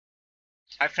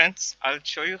Hi friends, I'll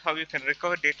show you how you can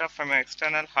recover data from your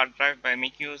external hard drive by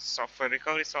making use of a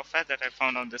recovery software that I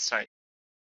found on this site.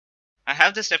 I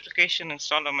have this application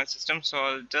installed on my system, so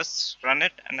I'll just run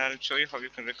it and I'll show you how you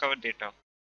can recover data.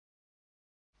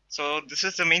 So this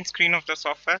is the main screen of the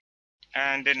software,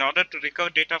 and in order to recover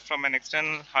data from an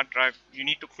external hard drive, you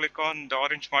need to click on the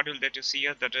orange module that you see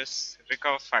here, that is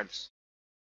recover files.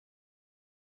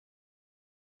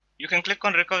 You can click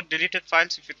on recover deleted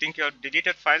files if you think you have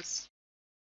deleted files,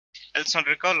 else on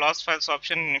recover lost files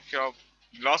option if you have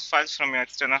lost files from your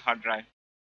external hard drive.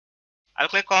 I'll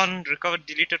click on recover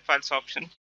deleted files option,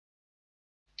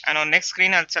 and on next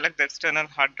screen I'll select the external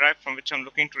hard drive from which I'm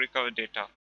looking to recover data.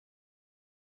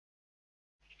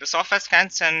 The software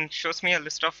scans and shows me a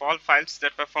list of all files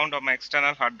that were found on my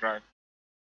external hard drive.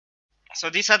 So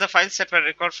these are the files that were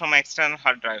recovered from my external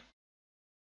hard drive.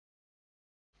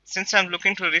 Since I'm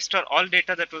looking to restore all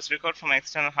data that was recovered from my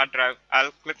external hard drive,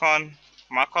 I'll click on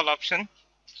mark all option,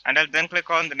 and I'll then click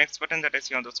on the next button that I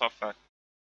see on the software.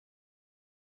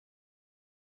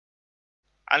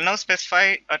 I'll now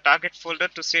specify a target folder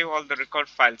to save all the recovered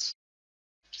files.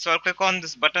 So I'll click on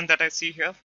this button that I see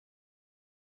here,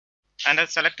 and I'll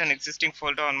select an existing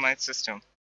folder on my system.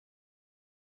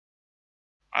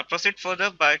 I'll proceed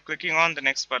further by clicking on the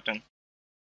next button.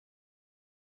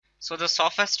 So the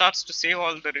software starts to save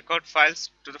all the record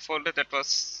files to the folder that was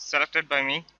selected by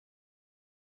me.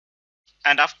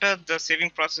 And after the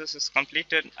saving process is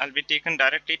completed, I'll be taken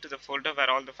directly to the folder where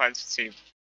all the files are saved.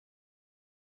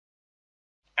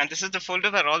 And this is the folder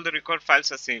where all the record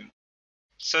files are saved.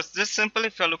 So it's this simple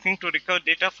if you're looking to recover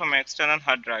data from an external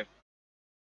hard drive.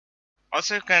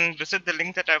 Also, you can visit the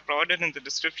link that I provided in the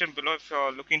description below if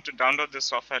you're looking to download this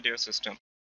software to your system.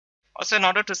 Also, in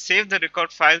order to save the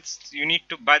record files, you need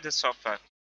to buy this software.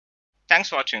 Thanks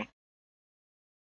for watching.